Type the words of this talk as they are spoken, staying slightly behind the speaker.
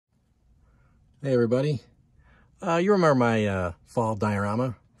Hey everybody, you remember my fall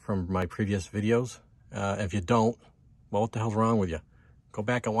diorama from my previous videos? If you don't, well, what the hell's wrong with you? Go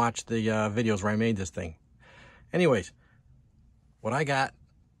back and watch the videos where I made this thing. Anyways, what I got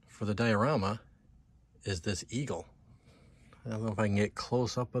for the diorama is this eagle. I don't know if I can get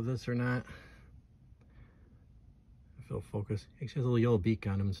close up of this or not. If it'll focus. He has a little yellow beak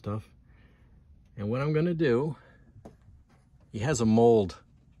on him and stuff. And what I'm gonna do, he has a mold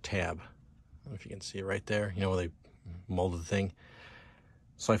tab. I don't know if you can see it right there, you know, where they molded the thing.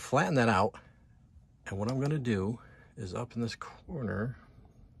 So I flattened that out, and what I'm going to do is up in this corner,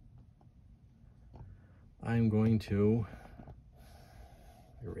 I'm going to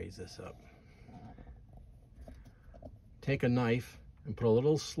raise this up. Take a knife and put a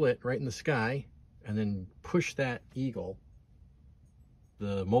little slit right in the sky, and then push that eagle,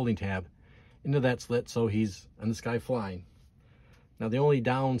 the molding tab, into that slit so he's in the sky flying. Now, the only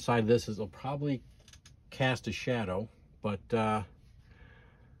downside of this is it'll probably cast a shadow, but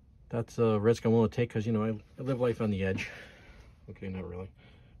that's a risk I'm willing to take because, you know, I live life on the edge. Okay, not really.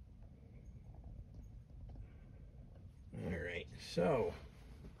 All right, so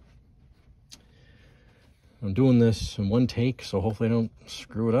I'm doing this in one take, so hopefully I don't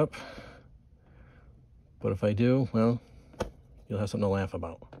screw it up. But if I do, well, you'll have something to laugh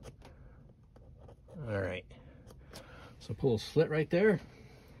about. All right. So pull a slit right there.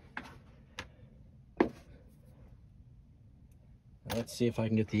 Let's see if I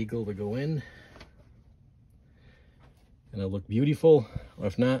can get the eagle to go in. And it'll look beautiful, or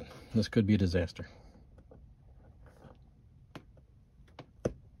if not, this could be a disaster.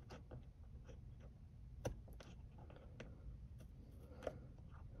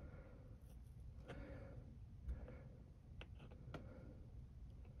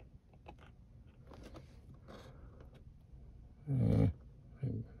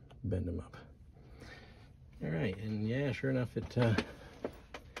 Bend them up. All right, and yeah, sure enough, it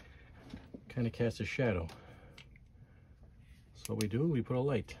kind of casts a shadow. So what we do, we put a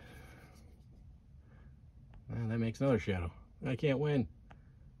light. And that makes another shadow. I can't win.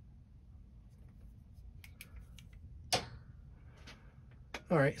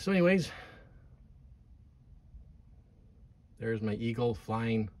 All right, so anyways, there's my eagle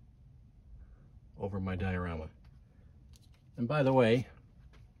flying over my diorama. And by the way,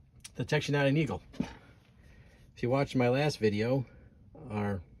 that's actually not an eagle. If you watched my last video,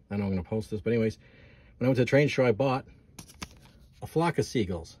 or I know I'm going to post this, but anyways, when I went to the train show, I bought a flock of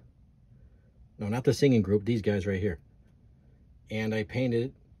seagulls. No, not the singing group, these guys right here. And I painted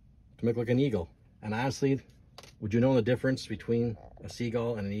it to make it look like an eagle. And honestly, would you know the difference between a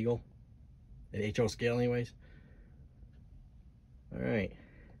seagull and an eagle? At HO scale anyways. All right.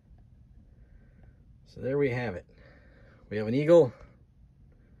 So there we have it. We have an eagle,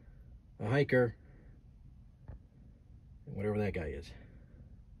 a hiker, and whatever that guy is.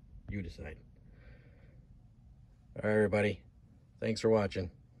 You decide. All right, everybody. Thanks for watching.